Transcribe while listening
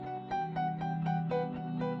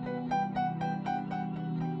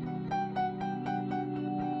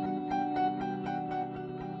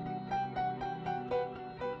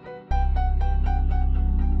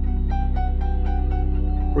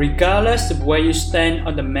Regardless of where you stand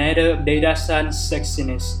on the matter of data science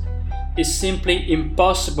sexiness, it's simply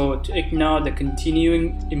impossible to ignore the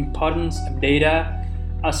continuing importance of data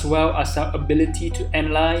as well as our ability to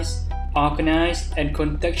analyze, organize, and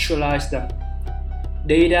contextualize them.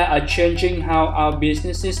 Data are changing how our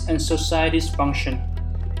businesses and societies function.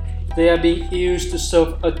 They are being used to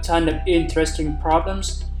solve a ton of interesting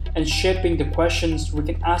problems and shaping the questions we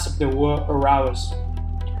can ask of the world around us.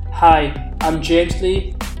 Hi, I'm James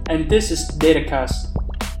Lee, and this is DataCast.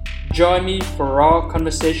 Join me for raw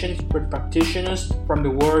conversations with practitioners from the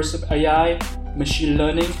worlds of AI, machine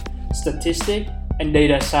learning, statistics, and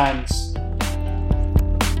data science.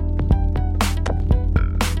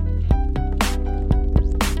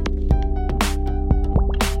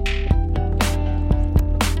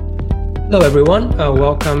 Hello everyone,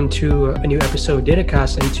 welcome to a new episode of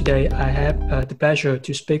DataCast, and today I have the pleasure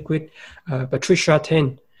to speak with Patricia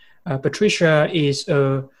Thaine. Patricia is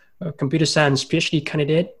a computer science PhD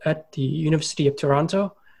candidate at the University of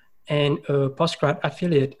Toronto and a postgrad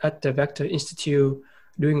affiliate at the Vector Institute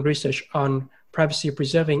doing research on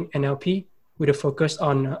privacy-preserving NLP with a focus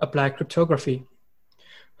on applied cryptography.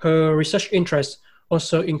 Her research interests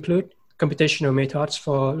also include computational methods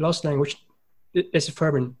for large language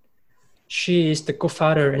decipherment. She is the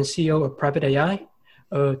co-founder and CEO of Private AI,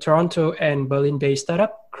 a Toronto and Berlin-based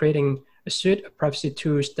startup creating a suite of privacy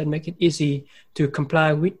tools that make it easy to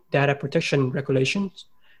comply with data protection regulations,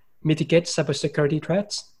 mitigate cybersecurity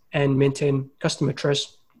threats, and maintain customer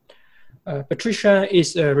trust. Patricia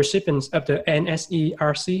is a recipient of the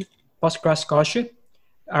NSERC Postgrad Scholarship,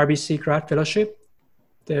 RBC Grad Fellowship,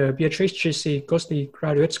 the Beatrice G.C. Ghostley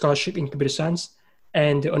Graduate Scholarship in Computer Science,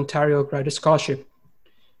 and the Ontario Graduate Scholarship.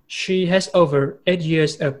 She has over 8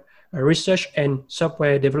 years of research and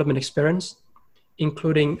software development experience,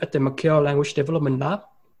 including at the McGill Language Development Lab,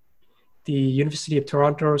 the University of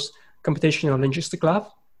Toronto's Computational Linguistics Lab,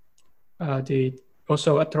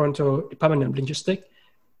 also at Toronto Department of Linguistics,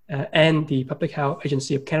 and the Public Health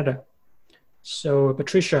Agency of Canada. So,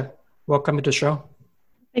 Patricia, welcome to the show.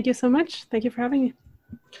 Thank you so much. Thank you for having me.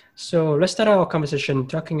 So let's start our conversation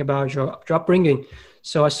talking about your upbringing.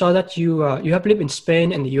 So I saw that you have lived in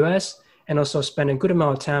Spain and the US, and also spent a good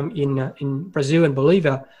amount of time in Brazil and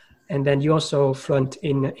Bolivia. And then you also fluent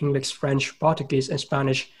in English, French, Portuguese, and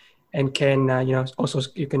Spanish, and can also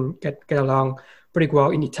you can get along pretty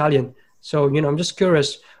well in Italian. So I'm just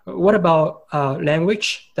curious, what about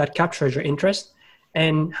language that captures your interest,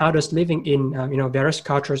 and how does living in various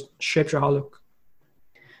cultures shape your outlook?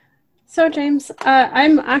 So James,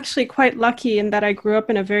 I'm actually quite lucky in that I grew up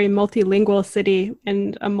in a very multilingual city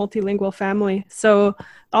and a multilingual family. So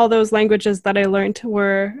all those languages that I learned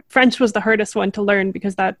French was the hardest one to learn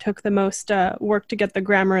because that took the most work to get the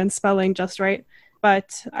grammar and spelling just right.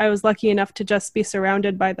 But I was lucky enough to just be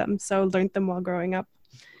surrounded by them, so learned them while growing up.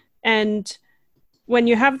 And when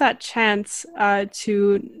you have that chance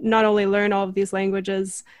to not only learn all of these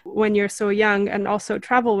languages when you're so young and also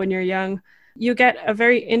travel when you're young, you get a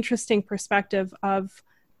very interesting perspective of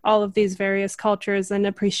all of these various cultures and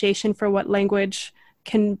appreciation for what language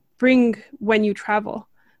can bring when you travel.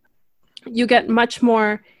 You get much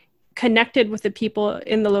more connected with the people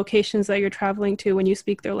in the locations that you're traveling to when you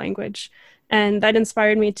speak their language. And that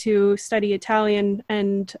inspired me to study Italian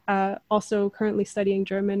and also currently studying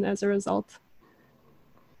German as a result.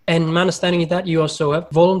 And my understanding is that you also have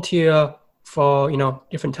volunteer for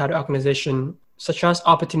different type of organization, such as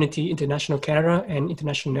Opportunity International Canada and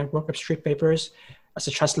International Network of Street Papers, as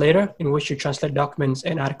a translator, in which you translate documents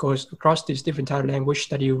and articles across these different type of language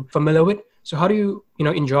that you're familiar with. So how do you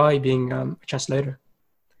enjoy being a translator?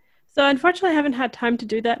 So unfortunately, I haven't had time to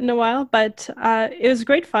do that in a while, but it was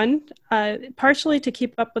great fun, partially to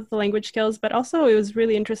keep up with the language skills, but also it was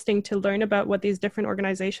really interesting to learn about what these different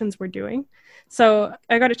organizations were doing. So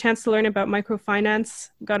I got a chance to learn about microfinance,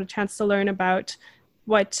 got a chance to learn about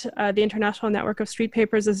what the International Network of Street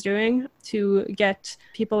Papers is doing to get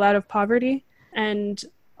people out of poverty, and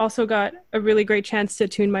also got a really great chance to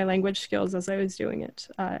tune my language skills as I was doing it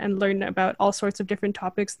and learn about all sorts of different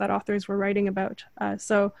topics that authors were writing about.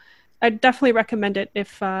 So I definitely recommend it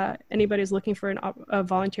if anybody's looking for a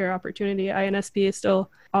volunteer opportunity. INSP is still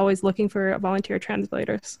always looking for volunteer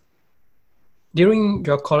translators. During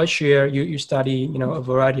your college year, you study, a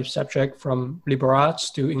variety of subjects from liberal arts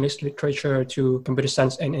to English literature to computer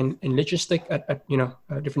science and linguistics at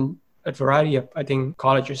a variety of, I think,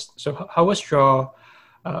 colleges. So how was your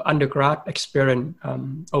undergrad experience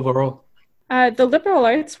overall? The liberal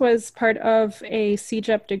arts was part of a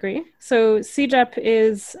CEGEP degree. So CEGEP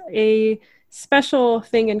is a special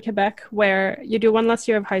thing in Quebec where you do one less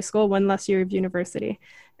year of high school, one less year of university.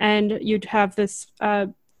 And you'd have this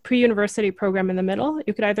pre-university program in the middle.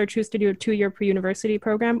 You could either choose to do a 2-year pre-university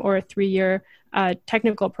program or a 3-year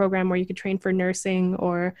technical program where you could train for nursing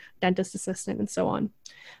or dentist assistant and so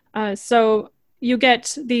on. So you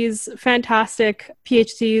get these fantastic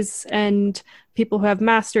PhDs and people who have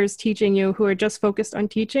masters teaching you who are just focused on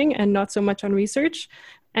teaching and not so much on research,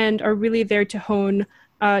 and are really there to hone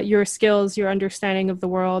your skills, your understanding of the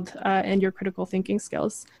world, and your critical thinking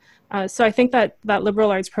skills. So I think that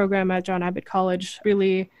liberal arts program at John Abbott College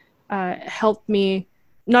really helped me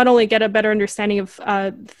not only get a better understanding of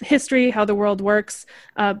history, how the world works,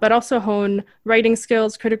 but also hone writing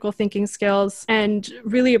skills, critical thinking skills, and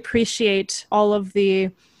really appreciate all of the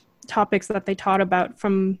topics that they taught about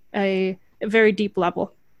from a very deep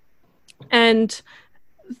level. And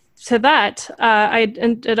to that, I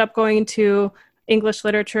ended up going to English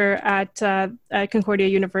literature at Concordia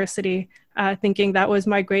University, thinking that was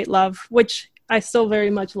my great love, which I still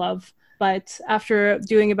very much love. But after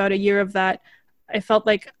doing about a year of that, I felt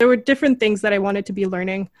like there were different things that I wanted to be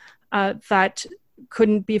learning that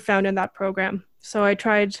couldn't be found in that program. So I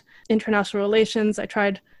tried international relations, I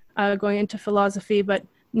tried going into philosophy, but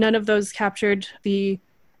none of those captured the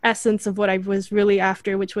essence of what I was really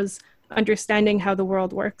after, which was understanding how the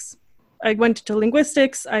world works. I went into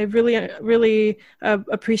linguistics. I really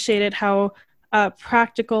appreciated how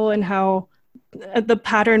practical and how the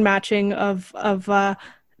pattern matching of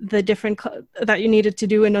the different that you needed to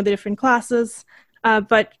do in all the different classes.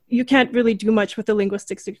 But you can't really do much with a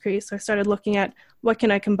linguistics degree. So I started looking at what can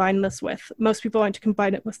I combine this with. Most people want to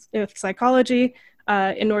combine it with psychology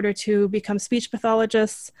in order to become speech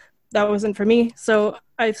pathologists. That wasn't for me. So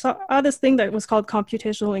I saw this thing that was called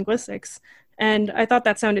computational linguistics. And I thought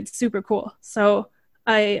that sounded super cool. So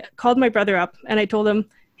I called my brother up and I told him,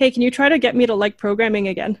 hey, can you try to get me to like programming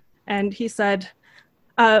again? And he said,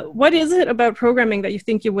 what is it about programming that you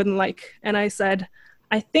think you wouldn't like? And I said,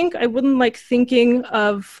 I think I wouldn't like thinking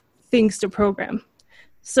of things to program.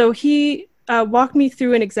 So he walked me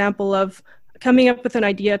through an example of coming up with an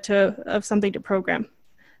idea of something to program.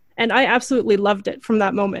 And I absolutely loved it from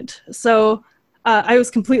that moment. So I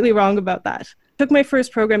was completely wrong about that. Took my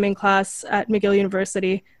first programming class at McGill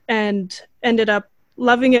University and ended up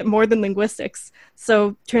loving it more than linguistics.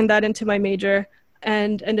 So turned that into my major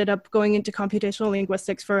and ended up going into computational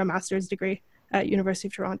linguistics for a master's degree at University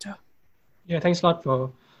of Toronto. Yeah, thanks a lot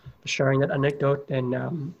for sharing that anecdote. And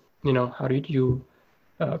how did you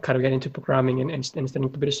kind of get into programming and studying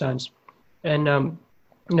computer science? And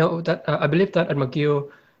that I believe that at McGill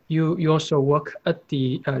you also work at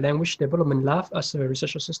the language development lab as a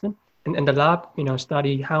research assistant, and the lab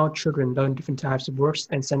study how children learn different types of words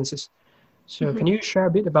and sentences. So Can you share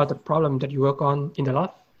a bit about the problem that you work on in the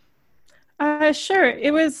lab? Sure. I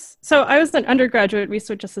was an undergraduate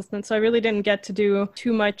research assistant, so I really didn't get to do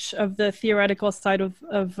too much of the theoretical side of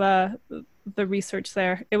the research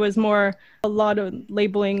there. It was more a lot of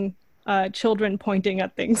labeling children pointing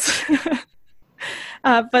at things.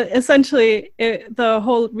 But essentially, the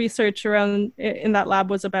whole research around in that lab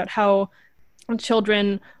was about how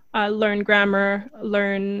children learn grammar,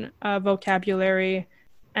 learn vocabulary,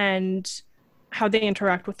 and how they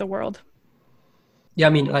interact with the world. Yeah, I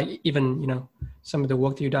mean, like even, some of the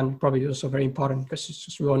work that you've done probably also very important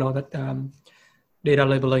because we all know that data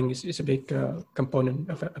labeling is a big component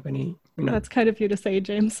of any, That's kind of you to say,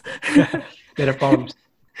 James. data problems.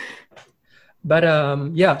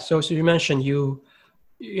 But so you mentioned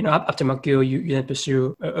after McGill, you then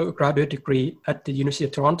pursue a graduate degree at the University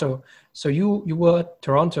of Toronto. So you were at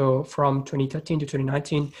Toronto from 2013 to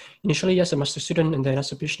 2019, initially as a master's student and then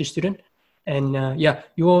as a PhD student. And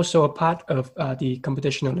you also a part of the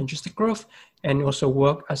computational linguistic growth and also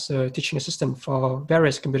work as a teaching assistant for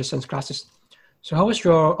various computer science classes. So how was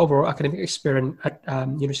your overall academic experience at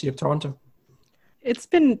University of Toronto? It's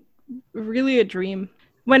been really a dream.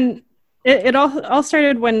 When it all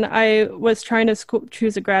started when I was trying to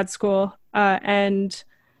choose a grad school, and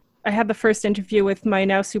I had the first interview with my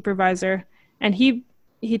now supervisor, and he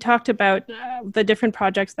talked about the different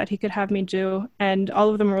projects that he could have me do, and all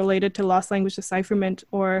of them were related to lost language decipherment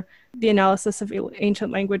or the analysis of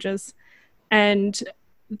ancient languages. And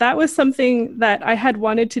that was something that I had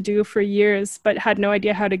wanted to do for years, but had no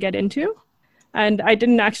idea how to get into. And I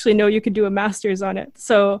didn't actually know you could do a master's on it.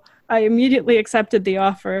 So I immediately accepted the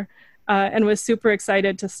offer and was super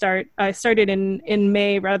excited to start. I started in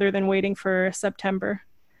May rather than waiting for September.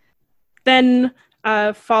 Then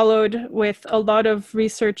followed with a lot of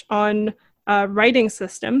research on writing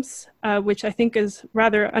systems, which I think is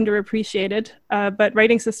rather underappreciated. But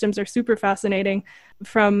writing systems are super fascinating,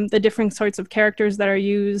 from the different sorts of characters that are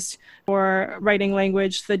used for writing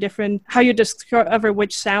language, how you discover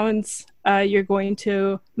which sounds you're going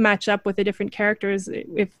to match up with the different characters.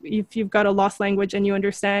 If you've got a lost language and you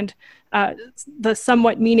understand the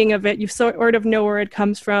somewhat meaning of it, you sort of know where it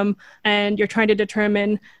comes from, and you're trying to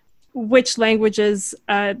determine which languages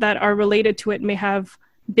that are related to it may have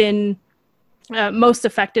been most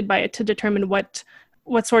affected by it, to determine what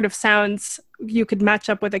sort of sounds you could match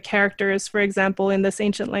up with the characters, for example, in this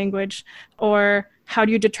ancient language. Or how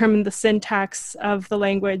do you determine the syntax of the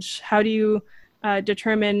language? How do you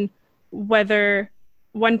determine whether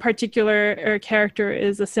one particular character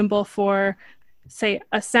is a symbol for, say,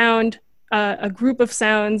 a sound, a group of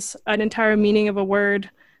sounds, an entire meaning of a word?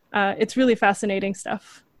 It's really fascinating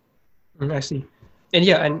stuff. I see. And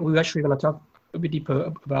yeah, and we're actually going to talk a bit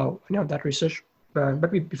deeper about that research.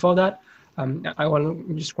 But before that, I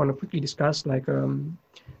just want to quickly discuss like a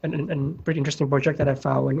pretty interesting project that I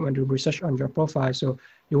found when doing research on your profile. So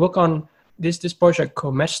you work on this project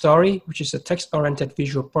called Match Story, which is a text-oriented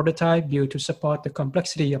visual prototype built to support the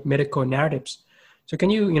complexity of medical narratives. So can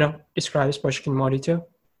you describe this project in more detail?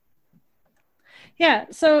 Yeah,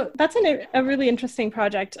 so that's a really interesting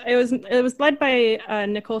project. It was led by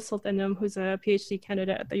Nicole Sultanum, who's a PhD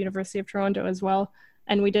candidate at the University of Toronto as well.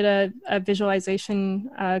 And we did a visualization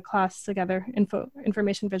class together,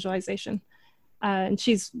 information visualization. And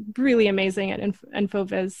she's really amazing at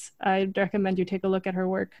InfoVis. I'd recommend you take a look at her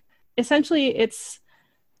work. Essentially, it's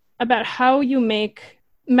about how you make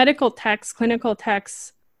medical text, clinical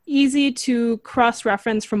texts, easy to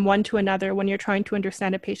cross-reference from one to another when you're trying to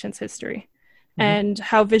understand a patient's history. And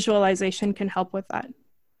how visualization can help with that.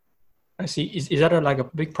 I see. Is that a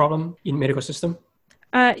big problem in medical system?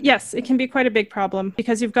 Yes, it can be quite a big problem,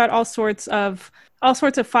 because you've got all sorts of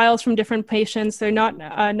files from different patients. They're not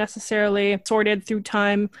necessarily sorted through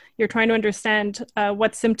time. You're trying to understand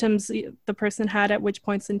what symptoms the person had at which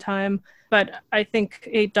points in time. But I think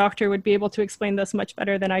a doctor would be able to explain this much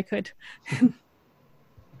better than I could.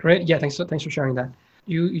 Great. Yeah, thanks for sharing that.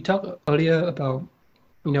 You talked earlier about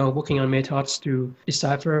working on methods to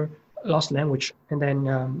decipher lost language. And then,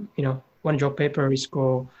 one of your paper is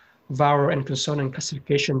called Vowel and Consonant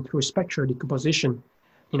Classification through Spectral Decomposition.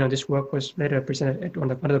 This work was later presented at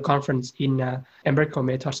one of the conference in empirical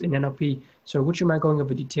methods in NLP. So would you mind going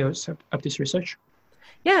over details of this research?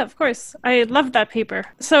 Yeah, of course. I love that paper.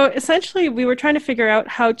 So essentially, we were trying to figure out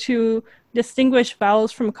how to distinguish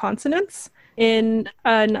vowels from consonants in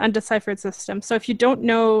an undeciphered system. So if you don't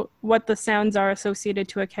know what the sounds are associated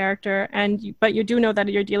to a character, but you do know that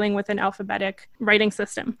you're dealing with an alphabetic writing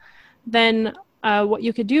system, then what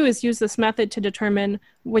you could do is use this method to determine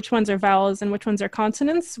which ones are vowels and which ones are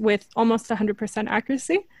consonants with almost 100%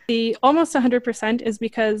 accuracy. The almost 100% is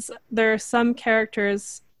because there are some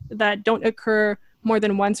characters that don't occur more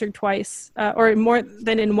than once or twice, or more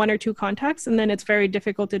than in one or two contacts, and then it's very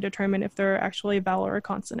difficult to determine if they're actually a vowel or a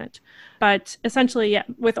consonant. But essentially, yeah,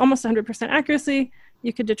 with almost 100% accuracy,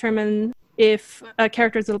 you could determine if a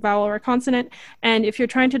character is a vowel or a consonant. And if you're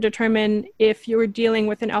trying to determine if you're dealing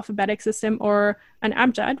with an alphabetic system or an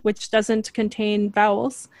abjad, which doesn't contain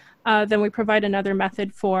vowels, then we provide another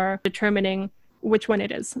method for determining which one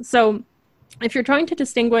it is. So if you're trying to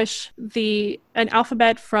distinguish an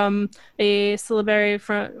alphabet from a syllabary,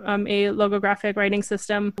 from a logographic writing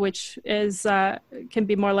system, which is can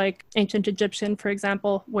be more like ancient Egyptian, for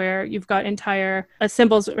example, where you've got entire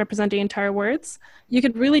symbols representing entire words, you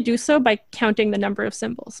could really do so by counting the number of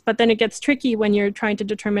symbols. But then it gets tricky when you're trying to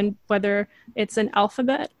determine whether it's an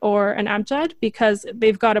alphabet or an abjad, because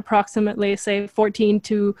they've got approximately, say, 14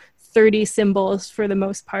 to 30 symbols for the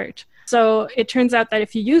most part. So it turns out that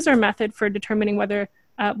if you use our method for determining whether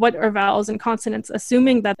what are vowels and consonants,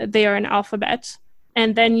 assuming that they are an alphabet,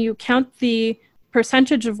 and then you count the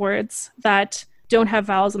percentage of words that don't have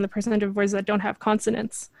vowels and the percentage of words that don't have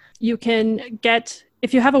consonants, you can get,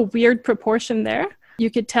 if you have a weird proportion there, you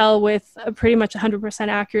could tell with pretty much 100%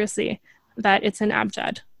 accuracy that it's an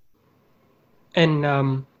abjad.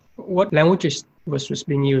 And what languages was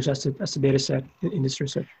being used as a data set in this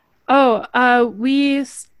research?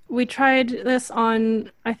 We tried this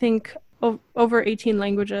on, I think, over 18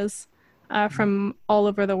 languages from all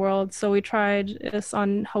over the world. So we tried this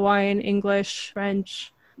on Hawaiian, English,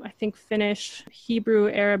 French, I think Finnish, Hebrew,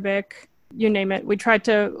 Arabic, you name it. We tried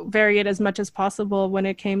to vary it as much as possible when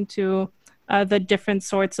it came to the different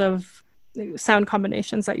sorts of sound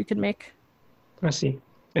combinations that you could make. I see.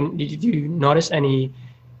 And did you notice any,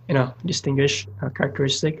 distinguished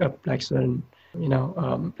characteristic of like certain,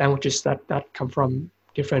 languages that come from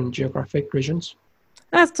different geographic regions?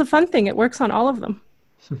 That's the fun thing. It works on all of them.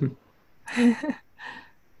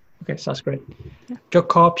 Okay, sounds great. Your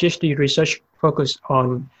core PhD research focused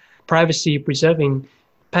on privacy-preserving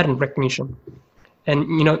pattern recognition. And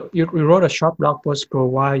you wrote a short blog post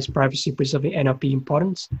called "Why is Privacy-Preserving NLP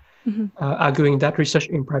Important?" Arguing that research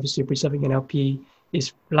in privacy-preserving NLP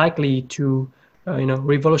is likely to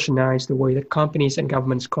revolutionize the way that companies and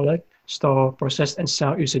governments collect, store, process, and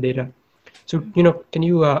sell user data. So, can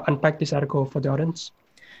you unpack this article for the audience?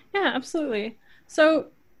 Yeah, absolutely. So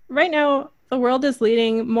right now, the world is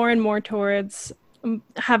leading more and more towards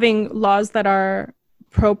having laws that are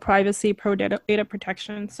pro-privacy, pro-data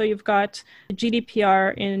protection. So you've got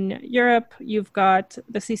GDPR in Europe, you've got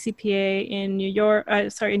the CCPA in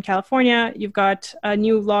in California, you've got a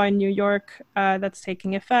new law in New York that's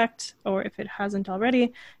taking effect, or if it hasn't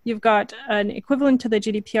already, you've got an equivalent to the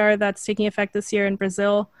GDPR that's taking effect this year in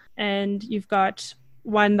Brazil, and you've got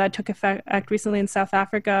one that took effect recently in South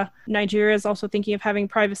Africa. Nigeria is also thinking of having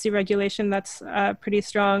privacy regulation that's pretty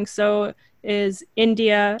strong. So is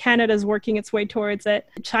India. Canada's working its way towards it.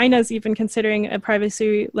 China's even considering a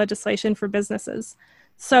privacy legislation for businesses.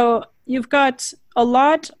 So you've got a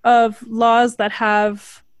lot of laws that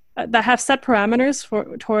have set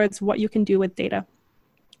parameters towards what you can do with data.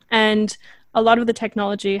 And a lot of the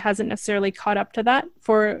technology hasn't necessarily caught up to that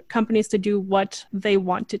for companies to do what they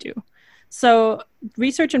want to do. So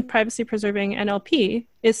research in privacy-preserving NLP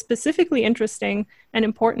is specifically interesting and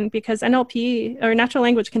important because NLP, or natural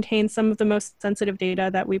language, contains some of the most sensitive data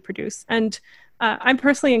that we produce. And I'm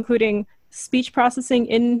personally including speech processing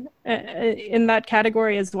in that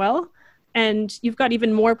category as well. And you've got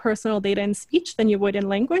even more personal data in speech than you would in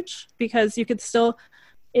language, because you could still,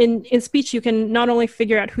 in speech, you can not only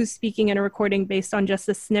figure out who's speaking in a recording based on just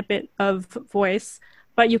a snippet of voice,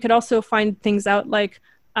 but you could also find things out like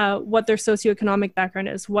what their socioeconomic background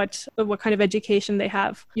is, what kind of education they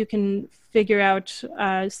have. You can figure out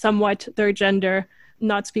somewhat their gender,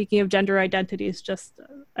 not speaking of gender identities, just,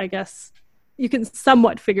 I guess, you can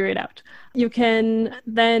somewhat figure it out. You can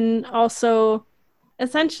then also,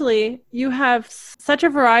 essentially, you have such a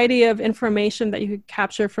variety of information that you could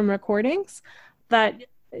capture from recordings that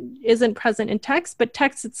isn't present in text, but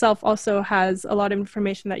text itself also has a lot of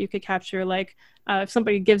information that you could capture, like if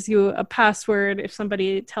somebody gives you a password, if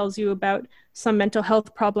somebody tells you about some mental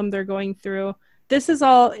health problem they're going through. This is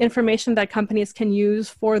all information that companies can use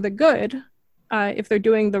for the good if they're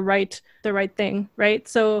doing the right thing, right?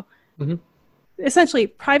 So essentially,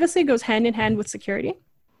 privacy goes hand in hand with security.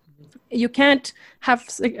 You can't have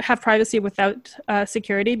privacy without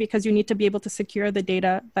security, because you need to be able to secure the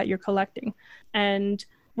data that you're collecting. And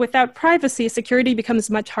without privacy, security becomes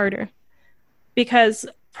much harder, because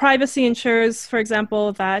privacy ensures, for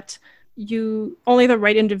example, that only the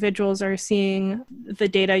right individuals are seeing the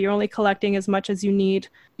data. You're only collecting as much as you need.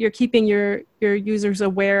 You're keeping your users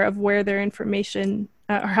aware of where their information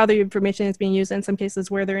or how their information is being used, in some cases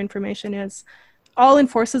where their information is. All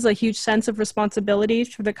enforces a huge sense of responsibility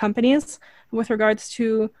for the companies with regards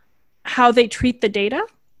to how they treat the data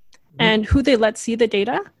and who they let see the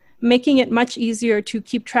data, making it much easier to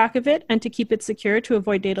keep track of it and to keep it secure to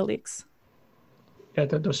avoid data leaks. Yeah,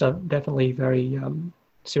 those are definitely very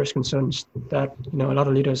serious concerns that a lot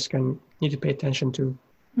of leaders need to pay attention to.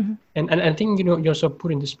 And I think you also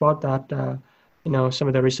put in the spot that some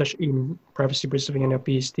of the research in privacy preserving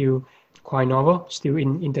NLP is still quite novel, still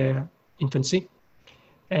in their infancy.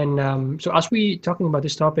 And so as we talking about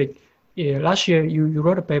this topic, last year you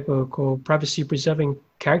wrote a paper called Privacy Preserving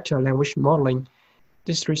Character Language Modeling.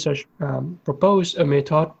 This research proposed a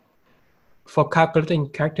method for calculating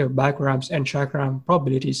character backgrounds and trigram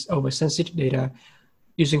probabilities over sensitive data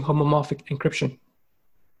using homomorphic encryption.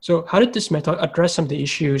 So how did this method address some of the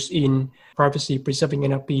issues in privacy preserving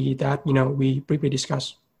NLP that we briefly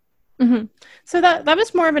discussed? So that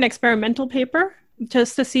was more of an experimental paper,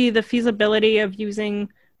 just to see the feasibility of using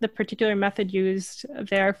the particular method used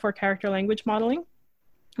there for character language modeling,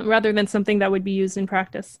 rather than something that would be used in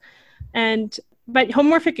practice. But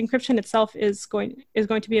homomorphic encryption itself is going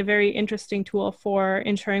to be a very interesting tool for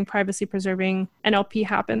ensuring privacy preserving NLP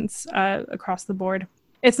happens across the board.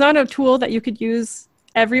 It's not a tool that you could use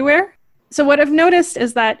everywhere. So what I've noticed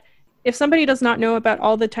is that if somebody does not know about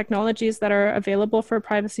all the technologies that are available for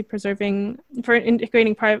for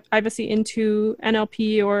integrating privacy into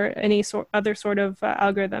NLP or any other sort of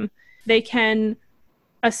algorithm, they can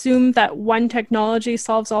assume that one technology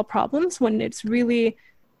solves all problems, when it's really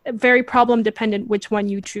very problem dependent which one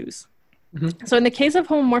you choose. So in the case of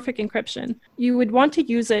homomorphic encryption, you would want to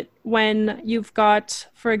use it when you've got,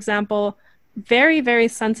 for example, very, very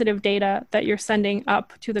sensitive data that you're sending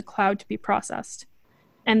up to the cloud to be processed.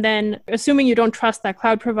 And then assuming you don't trust that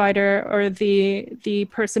cloud provider or the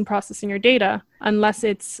person processing your data, unless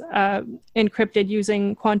it's encrypted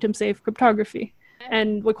using quantum safe cryptography.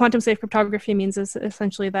 And what quantum safe cryptography means is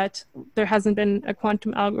essentially that there hasn't been a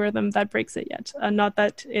quantum algorithm that breaks it yet. Not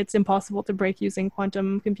that it's impossible to break using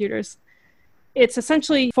quantum computers. It's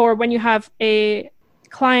essentially for when you have a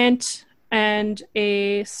client and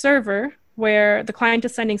a server where the client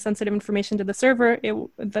is sending sensitive information to the server,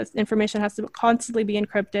 the information has to constantly be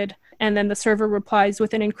encrypted, and then the server replies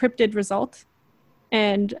with an encrypted result,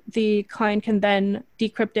 and the client can then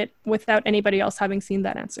decrypt it without anybody else having seen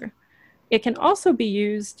that answer. It can also be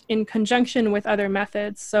used in conjunction with other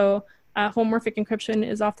methods. So homomorphic encryption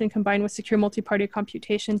is often combined with secure multi-party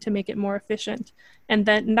computation to make it more efficient. And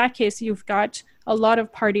then in that case, you've got a lot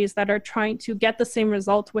of parties that are trying to get the same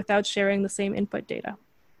result without sharing the same input data.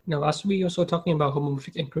 Now, as we also talking about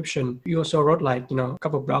homomorphic encryption, you also wrote a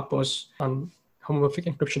couple of blog posts on homomorphic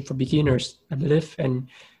encryption for beginners, I believe, and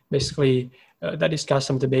basically that discuss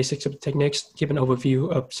some of the basics of the techniques, give an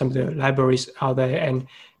overview of some of the libraries out there, and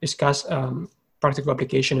discuss practical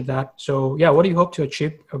application of that. So yeah, what do you hope to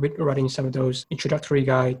achieve with writing some of those introductory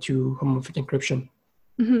guide to homomorphic encryption?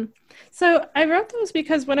 Mm-hmm. So I wrote those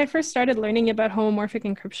because when I first started learning about homomorphic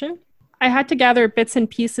encryption, I had to gather bits and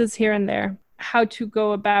pieces here and there, how to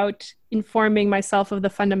go about informing myself of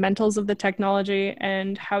the fundamentals of the technology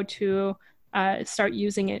and how to start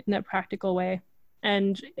using it in a practical way.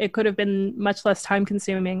 And it could have been much less time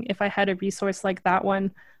consuming if I had a resource like that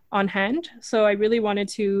one on hand. So I really wanted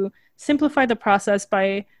to simplify the process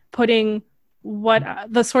by putting what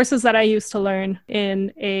the sources that I used to learn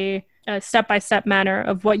in a step-by-step manner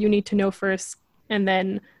of what you need to know first, and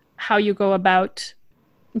then how you go about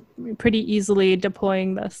pretty easily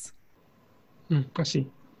deploying this. I see.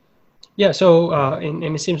 Yeah, so and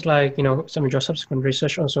it seems like some of your subsequent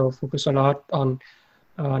research also focus a lot on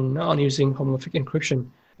using homomorphic encryption.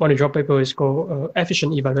 One of your papers is called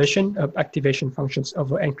Efficient Evaluation of Activation Functions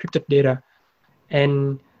over Encrypted Data.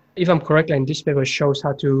 And if I'm correct, and this paper shows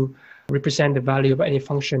how to represent the value of any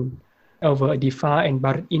function over a defined and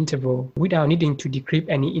bounded interval without needing to decrypt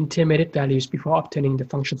any intermediate values before obtaining the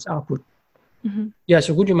function's output. Mm-hmm. Yeah,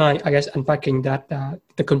 so would you mind, unpacking that,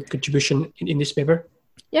 the contribution in this paper?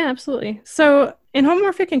 Yeah, absolutely. So in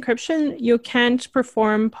homomorphic encryption, you can't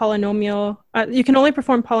perform you can only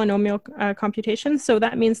perform polynomial computations. So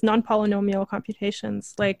that means non-polynomial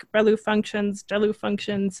computations like ReLU functions, DeLU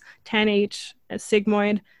functions, tanh,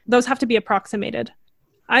 sigmoid. Those have to be approximated.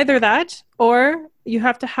 Either that, or you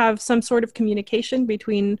have to have some sort of communication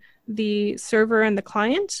between the server and the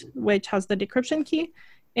client, which has the decryption key,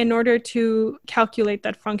 in order to calculate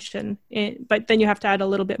that function. But then you have to add a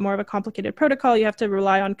little bit more of a complicated protocol. You have to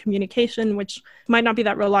rely on communication, which might not be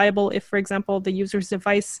that reliable if, for example, the user's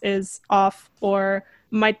device is off, or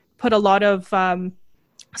might put a lot of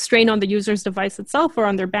strain on the user's device itself or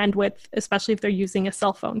on their bandwidth, especially if they're using a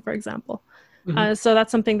cell phone, for example. Mm-hmm. So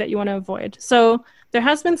that's something that you want to avoid. So there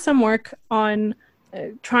has been some work on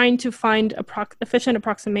trying to find efficient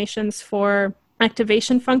approximations for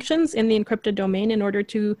activation functions in the encrypted domain in order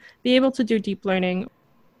to be able to do deep learning.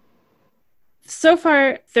 So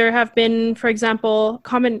far, there have been, for example,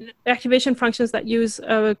 common activation functions that use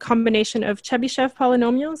a combination of Chebyshev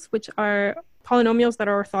polynomials, which are polynomials that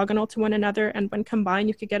are orthogonal to one another, and when combined,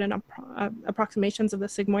 you could get an approximations of the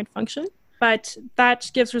sigmoid function. But that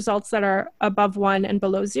gives results that are above 1 and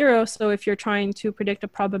below 0. So if you're trying to predict a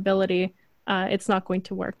probability, it's not going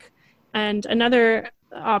to work. And another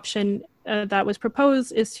option that was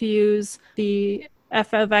proposed is to use the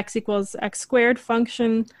f of x equals x squared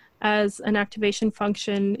function as an activation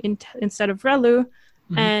function instead of ReLU.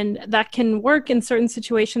 Mm-hmm. And that can work in certain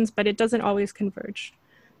situations, but it doesn't always converge.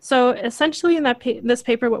 So essentially in this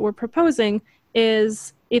paper, what we're proposing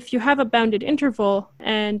is if you have a bounded interval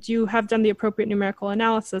and you have done the appropriate numerical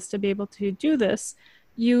analysis to be able to do this,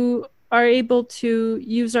 you are able to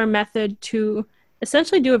use our method to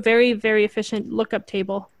essentially do a very, very efficient lookup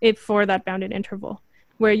table for that bounded interval,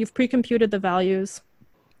 where you've pre-computed the values,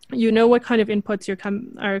 you know what kind of inputs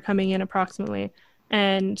are coming in approximately,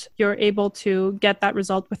 and you're able to get that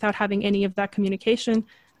result without having any of that communication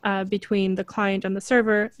between the client and the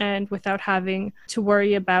server, and without having to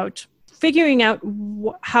worry about figuring out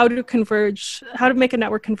how to make a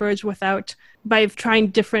network converge by trying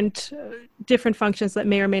different functions that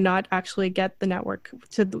may or may not actually get the network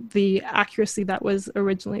to the accuracy that was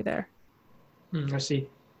originally there. I see.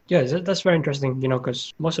 Yeah, that's very interesting,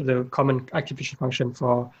 because most of the common activation function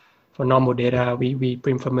for normal data we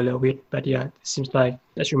pretty familiar with, but yeah, it seems like,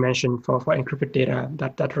 as you mentioned, for encrypted data,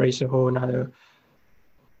 that raises a whole another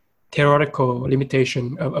theoretical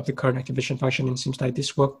limitation of the current activation function. And it seems like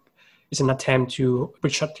this work is an attempt to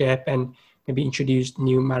bridge that gap and maybe introduce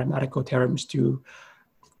new mathematical theorems to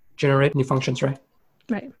generate new functions, right?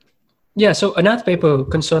 Right. Yeah, so another paper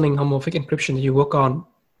concerning homomorphic encryption that you work on,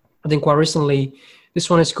 I think quite recently, this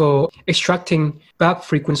one is called Extracting Bark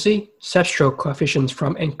Frequency Substroke Coefficients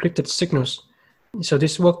from Encrypted Signals. So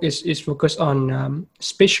this work is focused on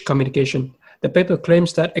speech communication. The paper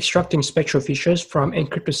claims that extracting spectral features from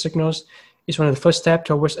encrypted signals is one of the first steps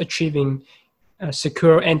towards achieving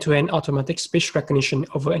secure end-to-end automatic speech recognition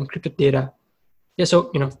over encrypted data. Yeah,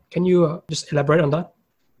 so can you just elaborate on that?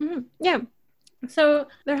 Mm-hmm. Yeah. So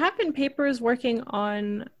there have been papers working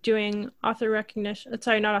on doing author recognition.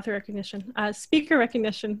 Sorry, not author recognition, speaker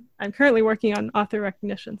recognition. I'm currently working on author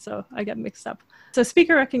recognition, so I get mixed up. So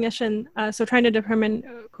speaker recognition, so trying to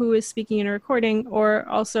determine who is speaking in a recording, or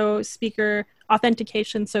also speaker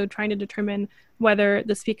authentication, so trying to determine whether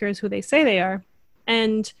the speaker is who they say they are.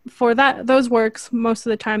 And for those works, most of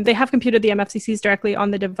the time, they have computed the MFCCs directly on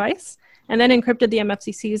the device and then encrypted the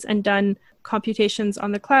MFCCs and done computations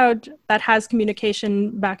on the cloud that has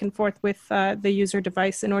communication back and forth with the user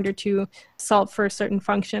device in order to solve for certain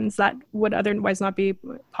functions that would otherwise not be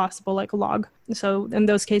possible, like log. So in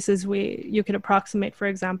those cases, you could approximate, for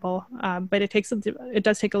example, but it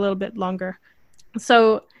does take a little bit longer.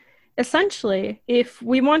 So essentially, if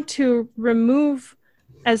we want to remove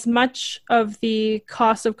as much of the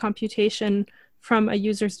cost of computation from a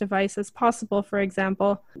user's device as possible, for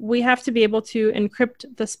example, we have to be able to encrypt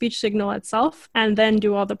the speech signal itself and then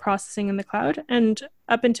do all the processing in the cloud. And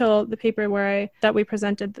up until the paper that we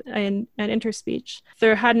presented in Interspeech,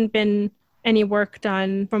 there hadn't been any work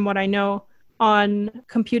done, from what I know, on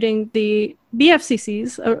computing the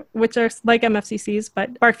BFCCs, which are like MFCCs,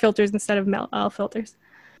 but bark filters instead of MEL filters.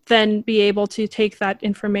 Then be able to take that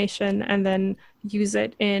information and then use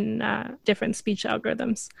it in different speech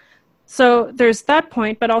algorithms. So there's that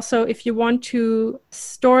point, but also if you want to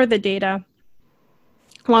store the data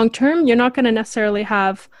long term, you're not going to necessarily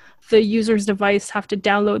have the user's device have to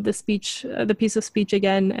download the piece of speech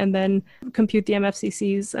again, and then compute the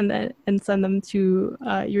MFCCs and send them to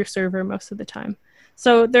your server most of the time.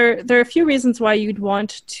 So there are a few reasons why you'd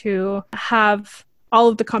want to have all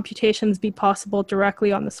of the computations be possible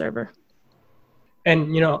directly on the server.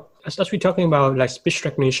 And as we're talking about like speech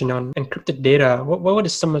recognition on encrypted data, what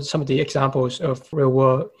is some of the examples of real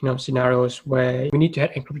world scenarios where we need to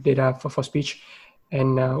have encrypted data for speech,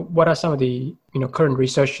 and what are some of the current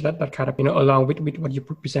research that kind of along with what you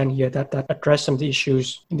present here that address some of the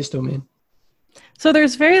issues in this domain? So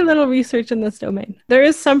there's very little research in this domain. There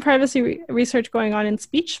is some privacy research going on in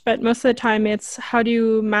speech, but most of the time it's how do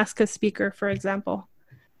you mask a speaker, for example.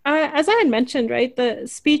 As I had mentioned, right, the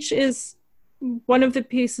speech is one of the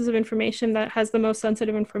pieces of information that has the most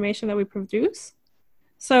sensitive information that we produce.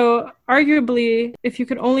 So arguably, if you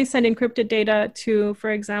could only send encrypted data to,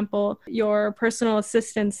 for example, your personal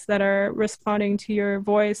assistants that are responding to your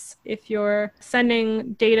voice, if you're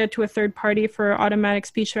sending data to a third party for automatic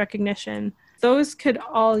speech recognition, those could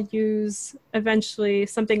all use eventually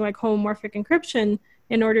something like homomorphic encryption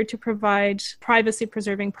in order to provide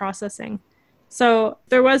privacy-preserving processing. So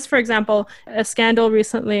there was, for example, a scandal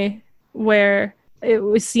recently where it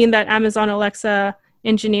was seen that Amazon Alexa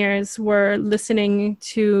engineers were listening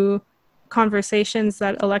to conversations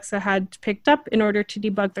that Alexa had picked up in order to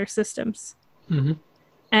debug their systems. Mm-hmm.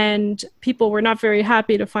 And people were not very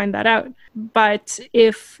happy to find that out. But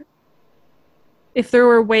if there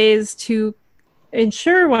were ways to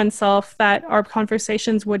ensure oneself that our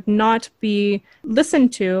conversations would not be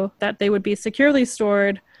listened to, that they would be securely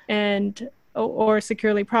stored or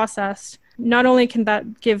securely processed, not only can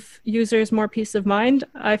that give users more peace of mind,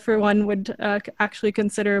 I, for one, would actually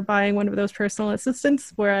consider buying one of those personal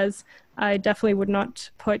assistants, whereas I definitely would not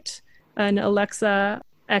put an Alexa,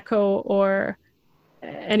 Echo, or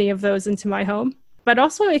any of those into my home. But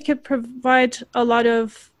also it could provide a lot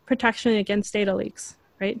of protection against data leaks,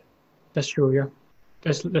 right? That's true, yeah.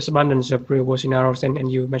 There's abundance of real-world scenarios,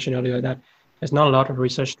 and you mentioned earlier that there's not a lot of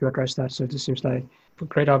research to address that, so this seems like a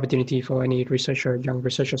great opportunity for any young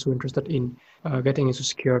researchers who are interested in getting into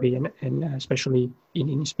security and especially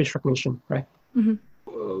in speech recognition, right?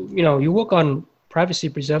 Mm-hmm. You work on privacy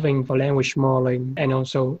preserving for language modeling and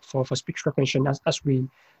also for speech recognition, as we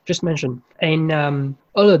just mentioned. And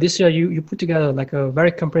earlier this year, you put together like a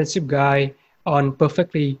very comprehensive guide on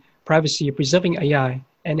perfectly privacy preserving AI.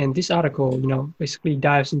 And this article, basically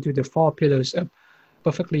dives into the 4 pillars of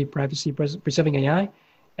perfectly privacy preserving AI,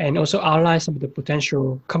 and also outlines some of the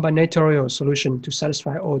potential combinatorial solution to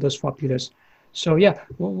satisfy all those 4 pillars. So yeah,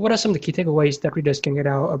 what are some of the key takeaways that readers can get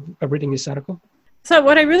out of reading this article? So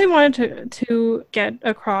what I really wanted to get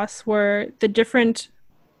across were the different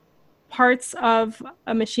parts of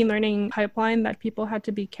a machine learning pipeline that people had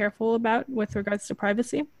to be careful about with regards to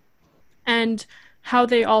privacy and how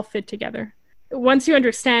they all fit together. Once you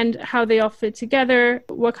understand how they all fit together,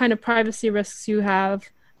 what kind of privacy risks you have,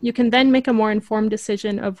 you can then make a more informed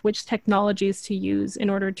decision of which technologies to use in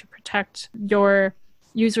order to protect your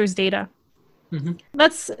users' data. Mm-hmm.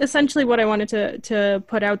 That's essentially what I wanted to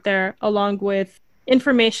put out there, along with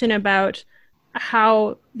information about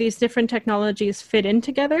how these different technologies fit in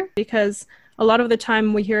together, because a lot of the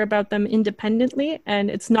time we hear about them independently and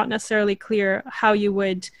it's not necessarily clear how you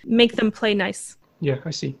would make them play nice. Yeah,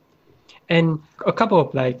 I see. And a couple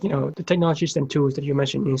of the technologies and tools that you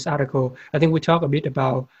mentioned in this article, I think we talked a bit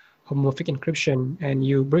about homomorphic encryption, and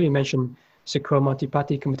you briefly mentioned secure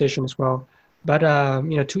multi-party computation as well. But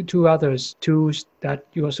two others tools that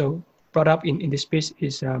you also brought up in this piece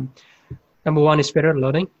is number one is federated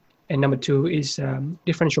learning, and number two is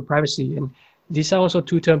differential privacy. And these are also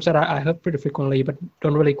two terms that I heard pretty frequently, but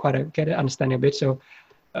don't really quite get an understanding of it. So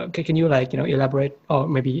can you elaborate or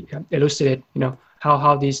maybe elucidate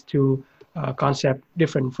how these two concepts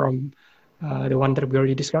different from the one that we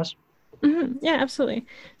already discussed? Mm-hmm. Yeah, absolutely.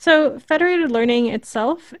 So federated learning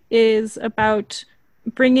itself is about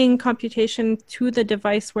bringing computation to the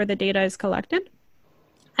device where the data is collected.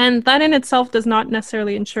 And that in itself does not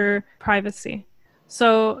necessarily ensure privacy.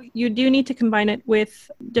 So you do need to combine it with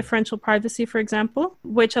differential privacy, for example,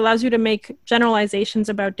 which allows you to make generalizations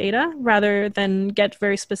about data rather than get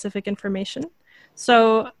very specific information.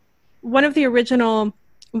 So one of the original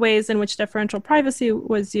ways in which differential privacy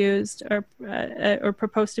was used or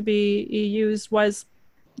proposed to be used was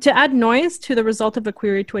to add noise to the result of a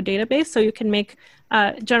query to a database. So you can make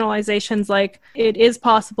generalizations like it is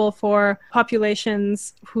possible for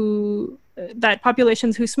populations who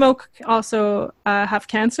smoke also have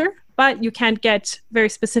cancer, but you can't get very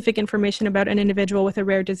specific information about an individual with a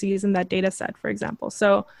rare disease in that data set, for example.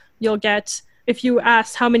 So you'll get, if you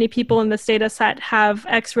ask how many people in this data set have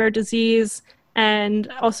X rare disease and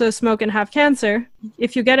also smoke and have cancer,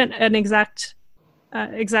 if you get an exact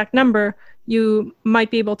number, you might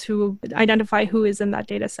be able to identify who is in that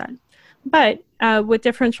data set. But with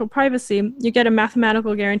differential privacy, you get a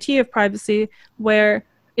mathematical guarantee of privacy where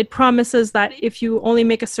it promises that if you only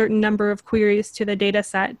make a certain number of queries to the data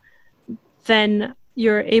set, then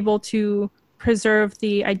you're able to preserve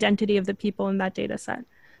the identity of the people in that data set.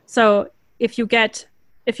 So if you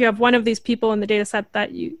have one of these people in the data set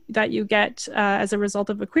that you get as a result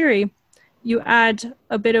of a query, you add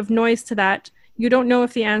a bit of noise to that. You don't know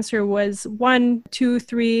if the answer was 1, 2,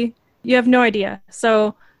 3. You have no idea.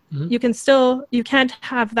 So you can't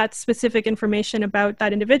have that specific information about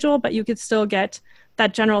that individual, but you could still get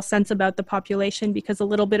that general sense about the population because a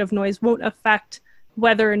little bit of noise won't affect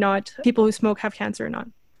whether or not people who smoke have cancer or not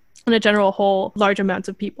in a general whole large amounts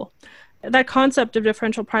of people. That concept of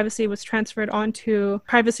differential privacy was transferred onto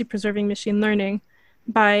privacy-preserving machine learning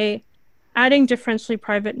by adding differentially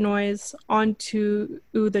private noise onto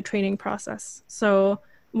the training process. So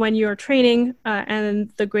when you're training and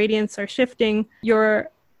the gradients are shifting, you're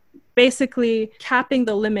basically capping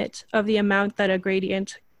the limit of the amount that a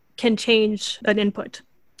gradient can change an input.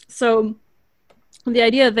 So the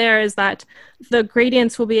idea there is that the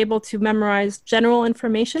gradients will be able to memorize general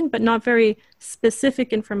information, but not very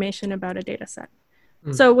specific information about a data set.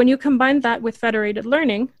 So when you combine that with federated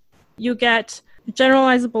learning, you get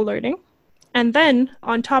generalizable learning. And then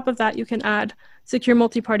on top of that, you can add secure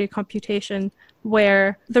multi-party computation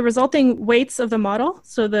where the resulting weights of the model,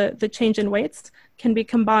 so the change in weights, can be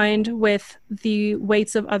combined with the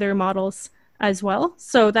weights of other models as well,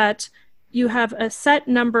 so that you have a set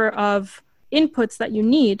number of inputs that you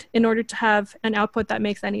need in order to have an output that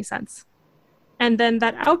makes any sense. And then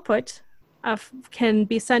that output can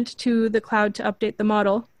be sent to the cloud to update the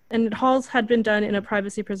model. And it all had been done in a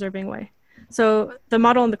privacy-preserving way. So the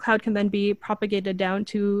model in the cloud can then be propagated down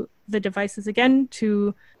to the devices again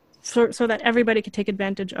so that everybody can take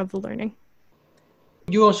advantage of the learning.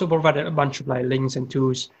 You also provided a bunch of links and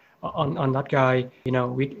tools on that guy,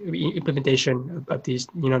 with implementation of these,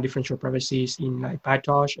 differential privacies in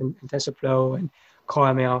PyTorch and TensorFlow and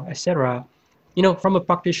CoreML, etc. From a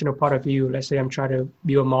practitioner point of view, let's say I'm trying to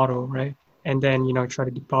build a model, right? And then, try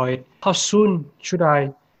to deploy it. How soon should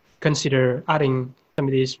I consider adding some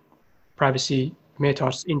of these privacy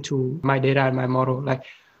methods into my data and my model? Like,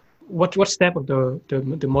 what step of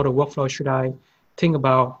the model workflow should I think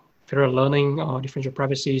about federated learning or differential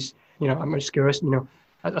privacies? I'm just curious,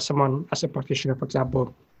 as a practitioner, for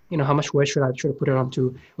example, how much weight should I put it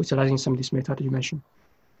onto utilizing some of these methods you mentioned?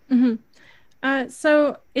 Mm-hmm.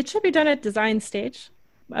 So it should be done at design stage.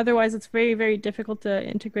 Otherwise, it's very, very difficult to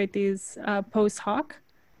integrate these post hoc.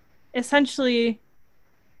 Essentially,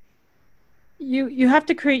 you have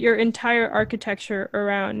to create your entire architecture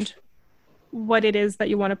around what it is that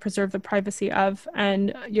you want to preserve the privacy of,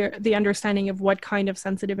 and the understanding of what kind of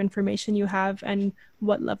sensitive information you have and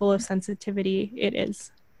what level of sensitivity it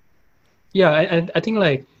is. Yeah, I think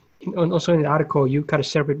like also in the article, you kind of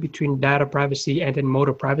separate between data privacy and then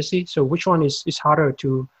model privacy. So which one is harder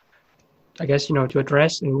to, I guess, to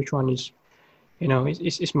address, and which one is,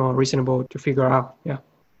 is more reasonable to figure out? Yeah.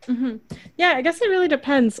 Mm-hmm. Yeah, I guess it really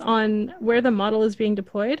depends on where the model is being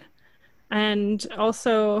deployed, and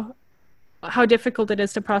also how difficult it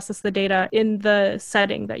is to process the data in the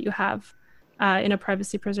setting that you have in a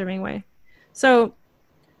privacy preserving way. So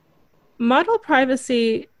model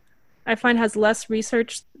privacy, I find, has less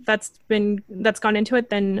research that's gone into it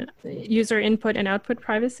than user input and output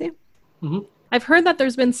privacy. Mm-hmm. I've heard that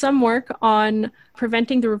there's been some work on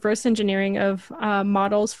preventing the reverse engineering of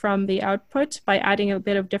models from the output by adding a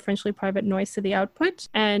bit of differentially private noise to the output.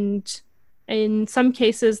 And in some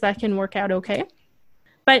cases, that can work out okay.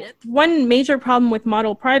 But one major problem with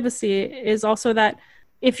model privacy is also that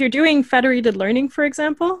if you're doing federated learning, for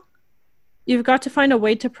example, you've got to find a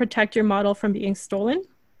way to protect your model from being stolen.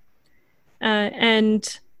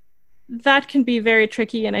 And that can be very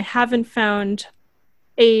tricky, and I haven't found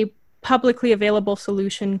a publicly available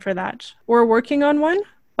solution for that. We're working on one,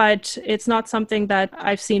 but it's not something that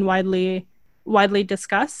I've seen widely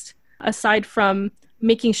discussed, aside from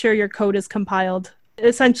making sure your code is compiled.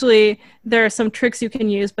 Essentially, there are some tricks you can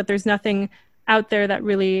use, but there's nothing out there that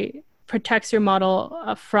really protects your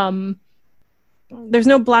model from... There's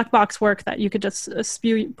no black box work that you could just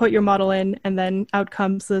put your model in, and then out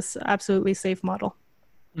comes this absolutely safe model.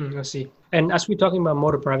 I see. And as we're talking about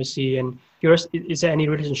model privacy, and yours, is there any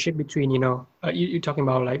relationship between, you're talking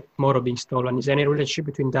about like model being stolen? Is there any relationship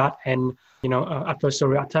between that and,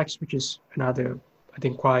 adversarial attacks, which is another, I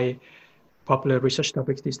think, quite popular research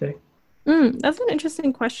topics these days? That's an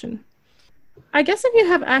interesting question. I guess if you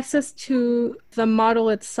have access to the model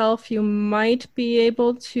itself, you might be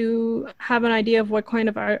able to have an idea of what kind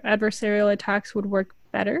of adversarial attacks would work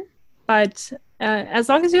better. But as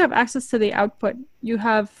long as you have access to the output, you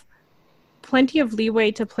have plenty of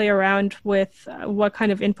leeway to play around with what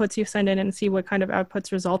kind of inputs you send in and see what kind of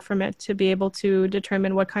outputs result from it to be able to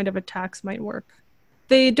determine what kind of attacks might work.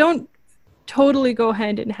 They don't totally go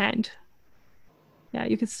hand in hand.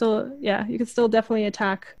 You could still definitely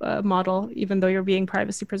attack a model even though you're being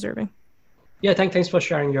privacy preserving. Yeah, thanks for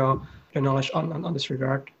sharing your knowledge on this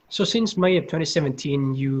regard. So since May of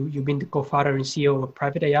 2017, you've been the co-founder and CEO of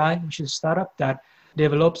Private AI, which is a startup that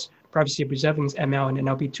develops privacy preserving ML and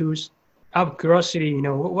NLP tools. Out of curiosity,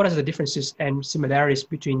 what are the differences and similarities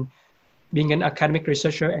between being an academic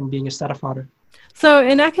researcher and being a startup founder? So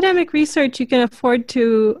in academic research, you can afford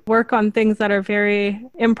to work on things that are very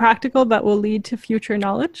impractical but will lead to future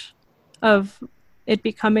knowledge of it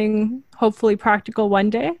becoming hopefully practical one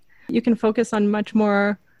day. You can focus on much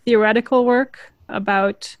more theoretical work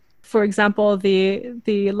about, for example,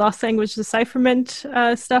 the lost language decipherment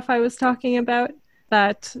stuff I was talking about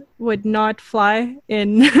that would not fly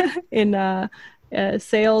in a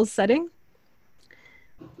sales setting.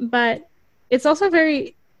 But it's also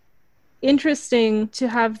very interesting to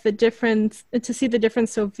have to see the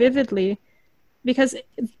difference so vividly, because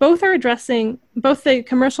both the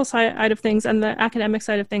commercial side of things and the academic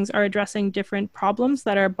side of things are addressing different problems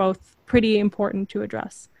that are both pretty important to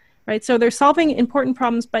address, right? So they're solving important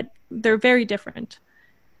problems, but they're very different.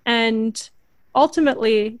 And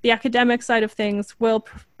ultimately, the academic side of things will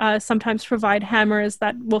sometimes provide hammers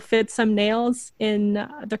that will fit some nails in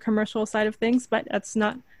the commercial side of things, but that's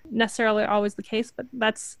not necessarily always the case. But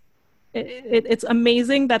it's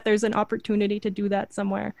amazing that there's an opportunity to do that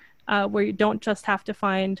somewhere where you don't just have to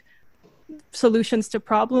find solutions to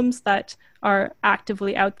problems that are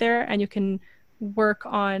actively out there, and you can work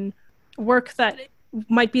on work that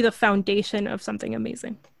might be the foundation of something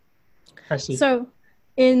amazing. I see. So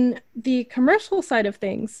in the commercial side of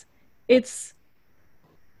things, it's,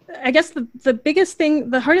 I guess the biggest thing,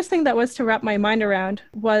 the hardest thing that was to wrap my mind around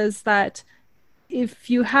was that if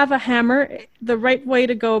you have a hammer, the right way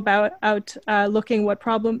to go about looking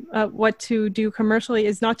what to do commercially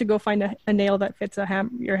is not to go find a nail that fits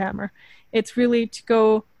your hammer. It's really to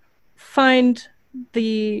go find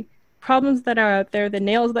the problems that are out there, the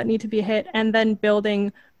nails that need to be hit, and then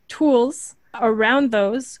building tools around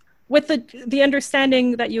those with the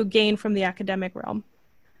understanding that you gain from the academic realm,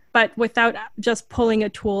 but without just pulling a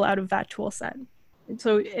tool out of that tool set.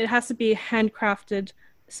 So it has to be handcrafted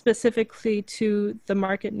specifically to the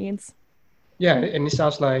market needs. Yeah, and it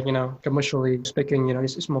sounds like, commercially speaking,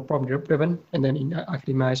 it's more problem driven, and then in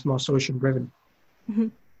academia it's more solution driven. Mm-hmm.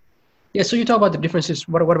 Yeah, so you talk about the differences.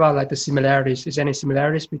 What about like the similarities? Is there any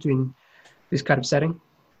similarities between this kind of setting?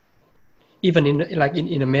 Even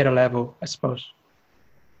in a meta level, I suppose.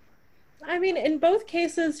 I mean, in both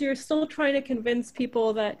cases, you're still trying to convince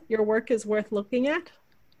people that your work is worth looking at.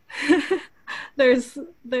 I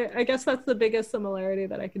guess that's the biggest similarity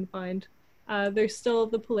that I can find. There's still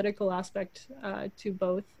the political aspect to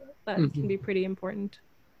both that can be pretty important.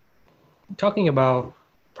 Talking about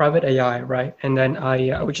private AI, right? And then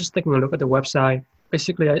I was just taking a look at the website.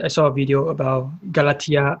 Basically, I saw a video about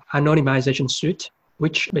Galatea anonymization suite,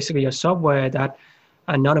 which basically a software that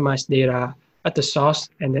anonymizes data at the source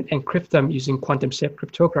and then encrypt them using quantum safe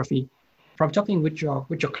cryptography. From talking with your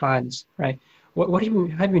clients, right? What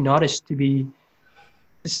have you noticed to be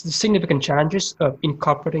the significant challenges of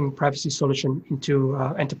incorporating privacy solution into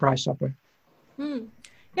enterprise software?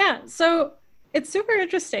 Yeah, so it's super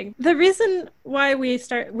interesting. The reason why we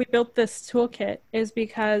built this toolkit is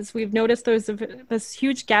because we've noticed there's this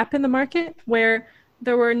huge gap in the market where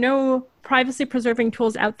there were no privacy preserving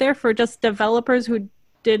tools out there for just developers who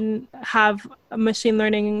didn't have machine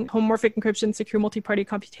learning, homomorphic encryption, secure multi-party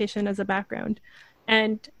computation as a background.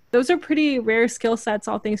 And those are pretty rare skill sets,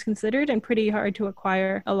 all things considered, and pretty hard to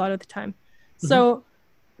acquire a lot of the time. So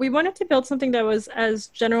we wanted to build something that was as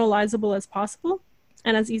generalizable as possible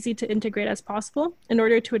and as easy to integrate as possible in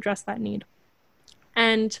order to address that need.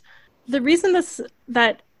 And the reason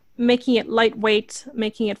that making it lightweight,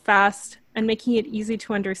 making it fast, and making it easy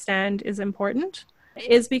to understand is important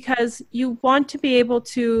is because you want to be able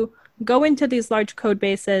to go into these large code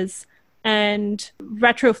bases and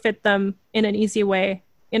retrofit them in an easy way,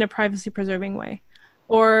 in a privacy preserving way.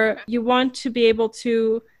 Or you want to be able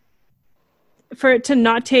to, for it to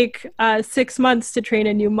not take 6 months to train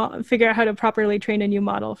a new model, figure out how to properly train a new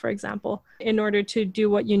model, for example, in order to do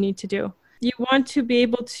what you need to do. You want to be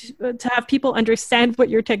able to have people understand what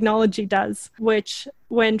your technology does, which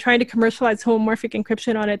when trying to commercialize homomorphic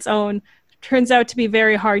encryption on its own turns out to be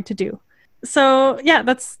very hard to do. So yeah,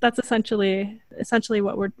 that's essentially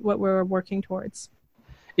what we're working towards.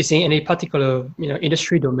 Is there any particular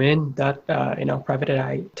industry domain that private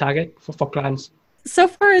AI target for clients? So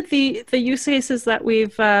far, the use cases that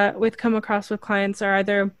we've come across with clients are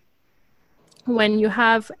either when you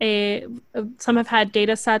have some have had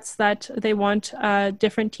data sets that they want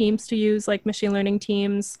different teams to use, like machine learning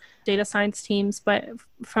teams, data science teams, but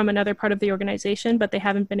from another part of the organization, but they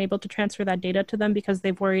haven't been able to transfer that data to them because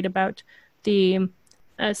they've worried about the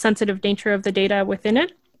sensitive nature of the data within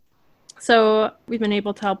it. So we've been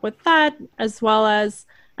able to help with that, as well as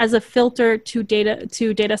a filter to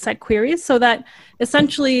data set queries, so that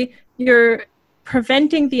essentially you're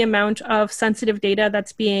preventing the amount of sensitive data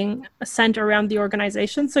that's being sent around the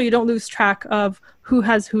organization, so you don't lose track of who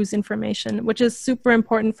has whose information, which is super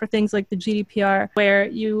important for things like the GDPR, where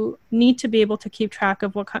you need to be able to keep track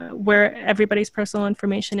of where everybody's personal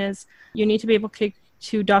information is. You need to be able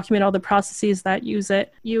to document all the processes that use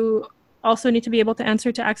it. You also need to be able to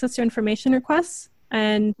answer to access to information requests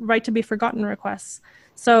and right to be forgotten requests.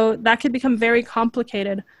 So that could become very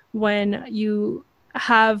complicated when you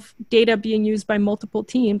have data being used by multiple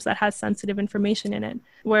teams that has sensitive information in it.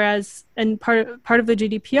 Whereas, and part of the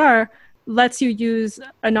GDPR lets you use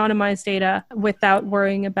anonymized data without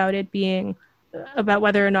worrying about it being about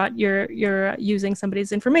whether or not you're using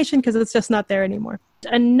somebody's information, because it's just not there anymore.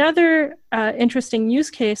 Another interesting use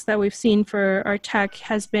case that we've seen for our tech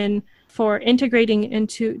has been for integrating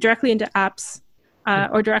directly into apps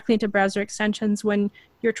or directly into browser extensions when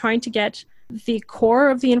you're trying to get the core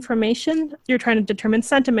of the information. You're trying to determine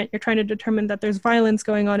sentiment. You're trying to determine that there's violence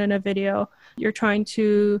going on in a video. You're trying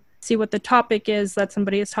to see what the topic is that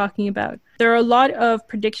somebody is talking about. There are a lot of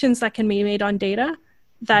predictions that can be made on data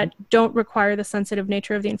that don't require the sensitive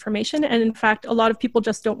nature of the information. And in fact, a lot of people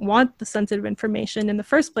just don't want the sensitive information in the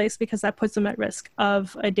first place because that puts them at risk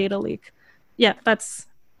of a data leak. Yeah, that's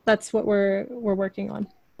what we're working on.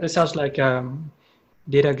 It sounds like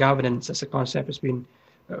data governance as a concept has been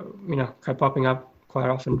kind of popping up quite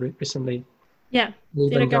often recently. Yeah,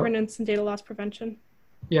 data governance and data loss prevention.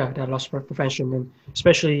 Yeah, data loss prevention, and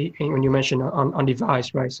especially when you mention on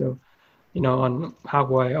device, right? So, on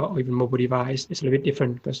hardware or even mobile device, it's a little bit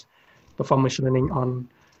different because performance learning on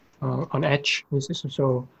edge is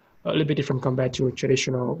also a little bit different compared to a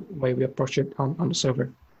traditional way we approach it on the server.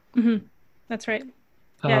 Mm-hmm. That's right.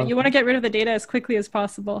 Yeah, you want to get rid of the data as quickly as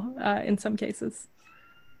possible in some cases.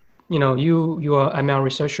 You are an ML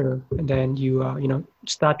researcher, and then you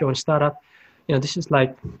start your own startup. This is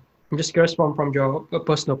like, I'm just curious from your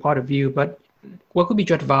personal point of view, but what could be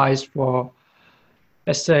your advice for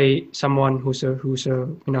let's say someone who's a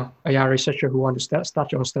AI researcher who wants to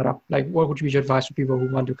start your own startup, like what would be your advice for people who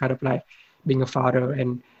want to kind of like being a founder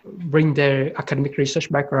and bring their academic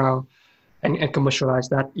research background and commercialize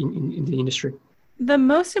that in the industry? The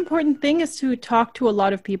most important thing is to talk to a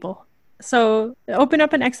lot of people. So open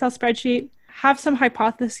up an Excel spreadsheet, have some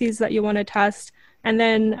hypotheses that you want to test, and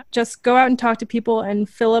then just go out and talk to people and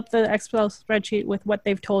fill up the Excel spreadsheet with what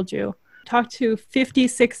they've told you. Talk to 50,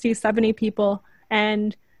 60, 70 people,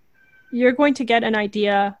 and you're going to get an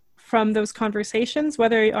idea from those conversations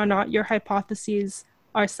whether or not your hypotheses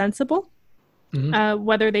are sensible,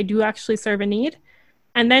 whether they do actually serve a need.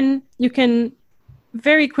 And then you can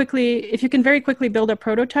very quickly build a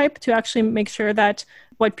prototype to actually make sure that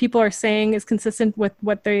what people are saying is consistent with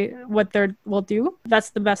what they will do, that's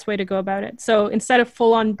the best way to go about it. So instead of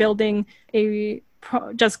full on building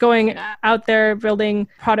just going out there, building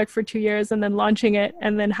product for 2 years and then launching it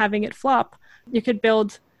and then having it flop, you could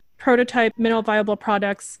build prototype minimal viable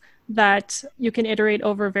products that you can iterate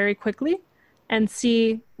over very quickly and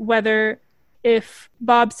see whether, if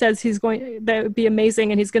Bob says that would be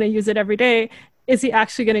amazing and he's going to use it every day, is he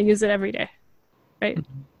actually going to use it every day, right?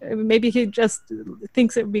 Maybe he just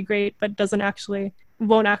thinks it would be great, but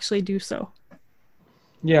won't actually do so.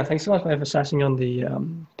 Yeah, thanks a lot for emphasizing on the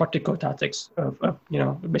practical tactics of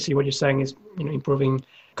basically what you're saying is, improving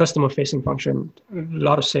customer-facing function, a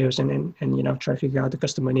lot of sales and try to figure out the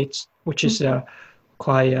customer needs, which is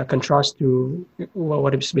quite a contrast to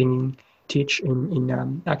what is being taught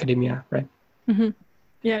in academia, right? Mm-hmm.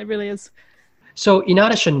 Yeah, it really is. So in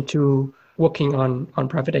addition to working on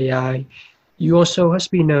private AI, you also has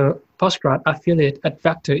been a postgrad affiliate at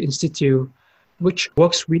Vector Institute, which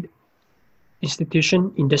works with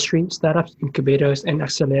institution, industry, startups, incubators, and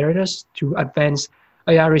accelerators to advance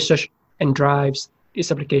AI research and drives its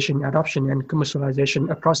application, adoption, and commercialization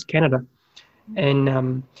across Canada.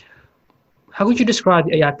 And how would you describe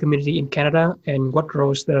the AI community in Canada, and what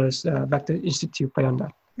roles does Vector Institute play on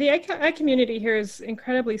that? The AI community here is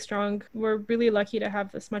incredibly strong. We're really lucky to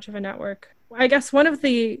have this much of a network. I guess one of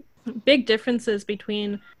the big differences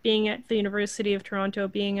between being at the University of Toronto,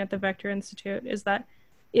 being at the Vector Institute, is that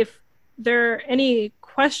if there are any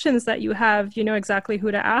questions that you have, you know exactly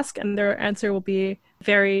who to ask, and their answer will be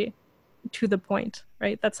very to the point,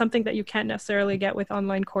 right? That's something that you can't necessarily get with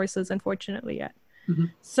online courses, unfortunately, yet. Mm-hmm.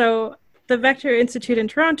 So the Vector Institute in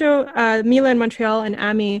Toronto, Mila in Montreal, and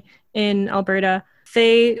AMI in Alberta,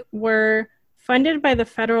 they were funded by the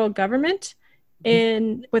federal government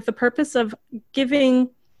with the purpose of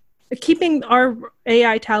keeping our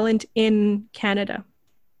AI talent in Canada,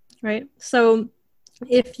 right? So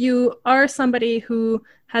if you are somebody who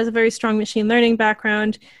has a very strong machine learning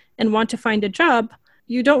background and want to find a job,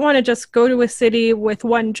 you don't want to just go to a city with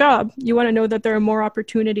one job. You want to know that there are more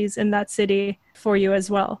opportunities in that city for you as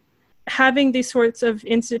well. Having these sorts of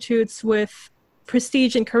institutes with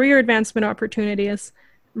prestige and career advancement opportunities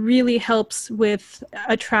really helps with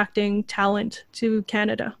attracting talent to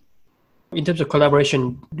Canada. In terms of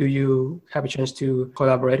collaboration, do you have a chance to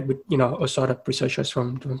collaborate with, a sort of researchers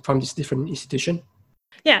from these different institutions?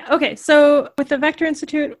 Yeah, okay. So with the Vector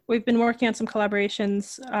Institute, we've been working on some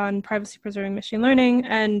collaborations on privacy-preserving machine learning,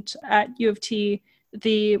 and at U of T,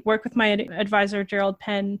 the work with my advisor, Gerald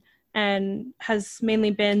Penn, and has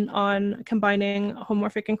mainly been on combining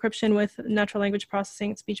homomorphic encryption with natural language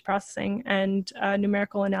processing, speech processing, and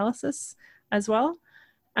numerical analysis as well.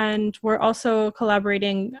 And we're also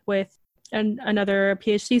collaborating with another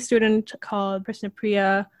PhD student called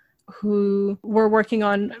Patricia, who we're working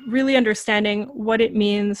on really understanding what it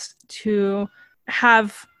means to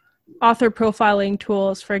have author profiling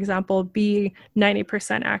tools, for example, be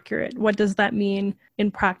 90% accurate. What does that mean in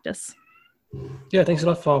practice? Yeah, thanks a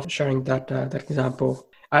lot for sharing that example.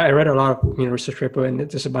 I read a lot of research paper, and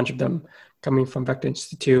there's a bunch of them coming from Vector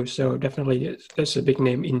Institute. So definitely, there's a big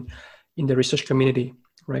name in the research community,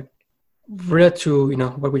 right? Related to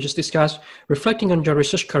what we just discussed, reflecting on your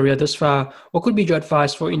research career thus far, what could be your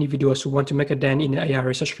advice for individuals who want to make a dent in the AI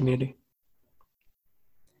research community?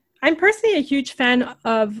 I'm personally a huge fan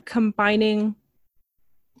of combining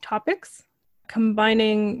topics,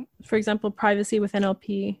 for example, privacy with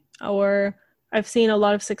NLP, or I've seen a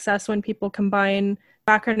lot of success when people combine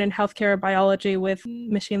background in healthcare biology with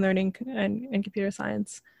machine learning and computer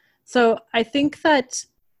science. So I think that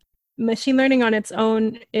machine learning on its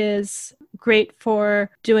own is great for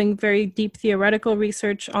doing very deep theoretical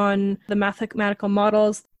research on the mathematical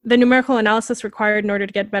models. The numerical analysis required in order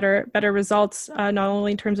to get better results, not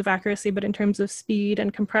only in terms of accuracy, but in terms of speed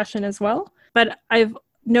and compression as well. But I've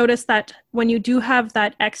noticed that when you do have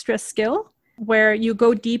that extra skill, where you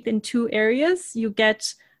go deep in two areas, you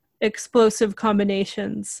get explosive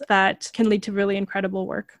combinations that can lead to really incredible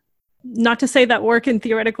work. Not to say that work in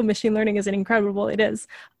theoretical machine learning isn't incredible, it is,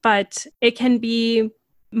 but it can be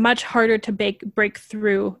much harder to break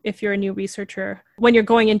through if you're a new researcher when you're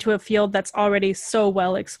going into a field that's already so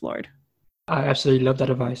well explored. I absolutely love that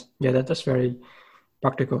advice. Yeah, that's very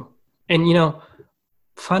practical. And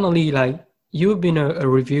finally, like, you've been a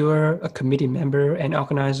reviewer, a committee member, and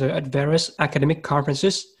organizer at various academic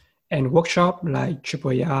conferences and workshops like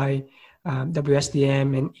AAAI,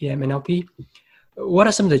 WSDM, and EMNLP. What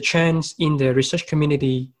are some of the trends in the research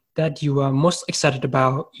community that you are most excited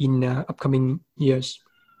about in upcoming years?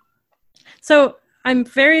 So I'm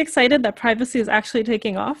very excited that privacy is actually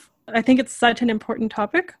taking off. I think it's such an important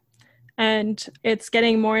topic, and it's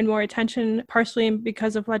getting more and more attention, partially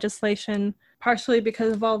because of legislation, partially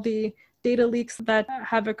because of all the data leaks that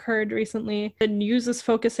have occurred recently. The news is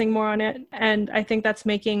focusing more on it, and I think that's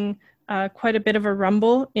making quite a bit of a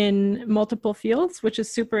rumble in multiple fields, which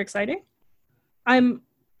is super exciting. I'm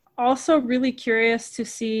also really curious to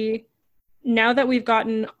see, now that we've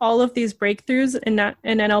gotten all of these breakthroughs in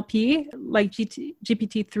NLP, like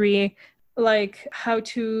GPT-3, like how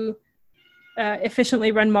to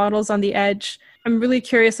efficiently run models on the edge, I'm really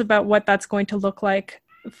curious about what that's going to look like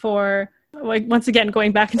for, like, once again,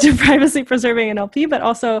 going back into privacy preserving NLP, but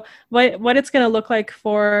also what it's going to look like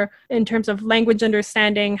for, in terms of language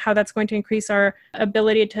understanding, how that's going to increase our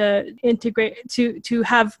ability to integrate, to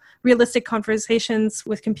have realistic conversations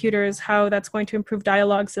with computers, how that's going to improve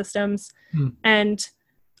dialogue systems. And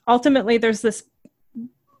ultimately, there's this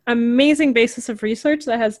amazing basis of research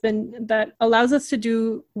that allows us to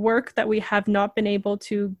do work that we have not been able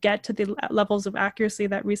to get to the levels of accuracy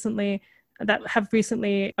that have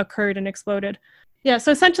recently occurred and exploded. Yeah,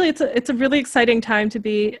 so essentially it's a really exciting time to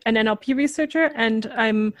be an NLP researcher, and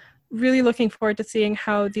I'm really looking forward to seeing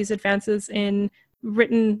how these advances in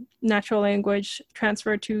written natural language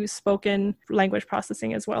transfer to spoken language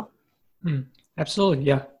processing as well. Absolutely,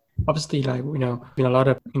 yeah. Obviously, like, been a lot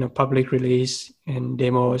of public release and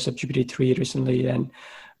demos of GPT-3 recently, and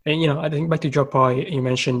I think back to your point, you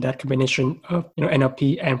mentioned that combination of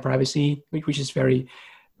NLP and privacy, which is very,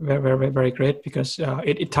 very, very great, because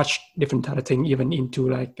it touched different type of thing, even into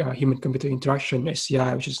like human-computer interaction,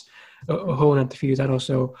 SCI, which is a whole other field that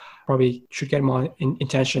also probably should get more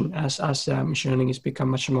attention as machine learning has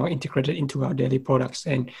become much more integrated into our daily products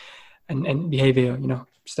and behavior.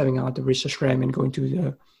 Stepping out the research realm and going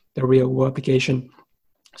to the real world application.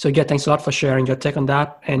 So yeah, thanks a lot for sharing your take on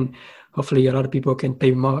that, and hopefully a lot of people can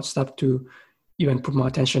pay more stuff to even put more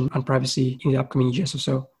attention on privacy in the upcoming years or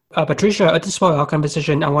so. Patricia, at this point of our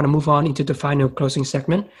conversation, I want to move on into the final closing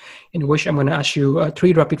segment, in which I'm going to ask you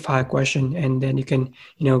 3 rapid fire questions, and then you can,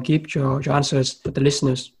 give your answers to the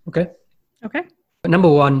listeners. Okay? Okay. Number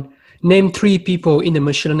 1, name 3 people in the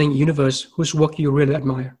machine learning universe whose work you really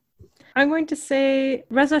admire. I'm going to say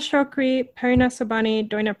Reza Shokri, Perina Sobhani,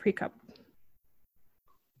 Doina Prekub.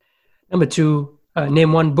 Number 2,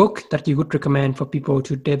 name 1 book that you would recommend for people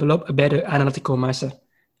to develop a better analytical mindset.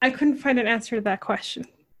 I couldn't find an answer to that question,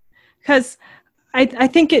 because I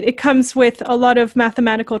think it comes with a lot of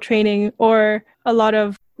mathematical training or a lot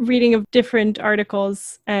of reading of different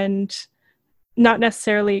articles, and not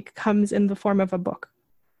necessarily comes in the form of a book.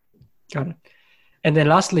 Got it. And then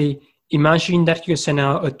lastly, imagine that you send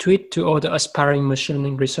out a tweet to all the aspiring machine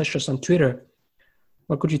learning researchers on Twitter.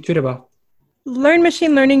 What could you tweet about? Learn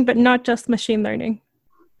machine learning, but not just machine learning.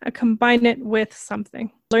 Combine it with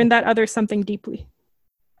something. Learn that other something deeply.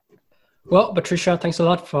 Well, Patricia, thanks a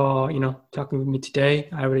lot for talking with me today.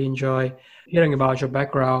 I really enjoy hearing about your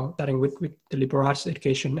background, starting with the liberal arts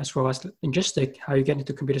education as well as linguistics, how you get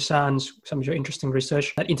into computer science, some of your interesting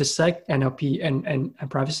research that intersect NLP and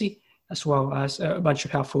privacy, as well as a bunch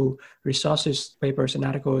of helpful resources, papers, and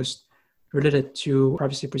articles related to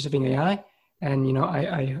privacy preserving AI. And,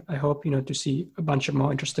 I hope, to see a bunch of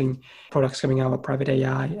more interesting products coming out of private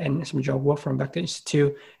AI and some job work from Back to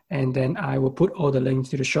Institute. And then I will put all the links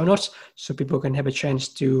to the show notes so people can have a chance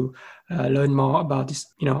to learn more about this,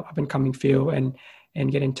 up and coming field and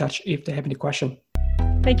get in touch if they have any question.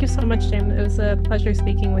 Thank you so much, James. It was a pleasure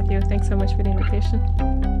speaking with you. Thanks so much for the invitation.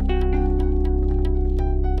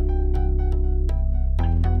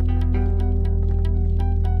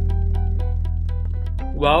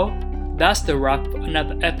 Well, that's the wrap for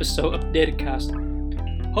another episode of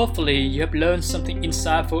DataCast. Hopefully, you have learned something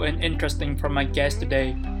insightful and interesting from my guest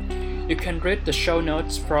today. You can read the show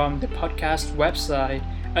notes from the podcast website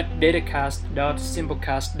at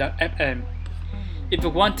datacast.simplecast.fm. If you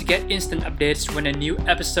want to get instant updates when a new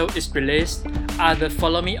episode is released, either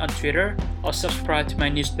follow me on Twitter or subscribe to my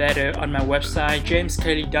newsletter on my website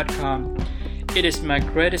jameskelly.com. It is my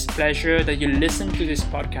greatest pleasure that you listen to this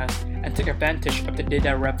podcast and take advantage of the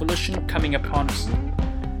data revolution coming upon us.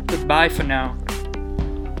 Goodbye for now.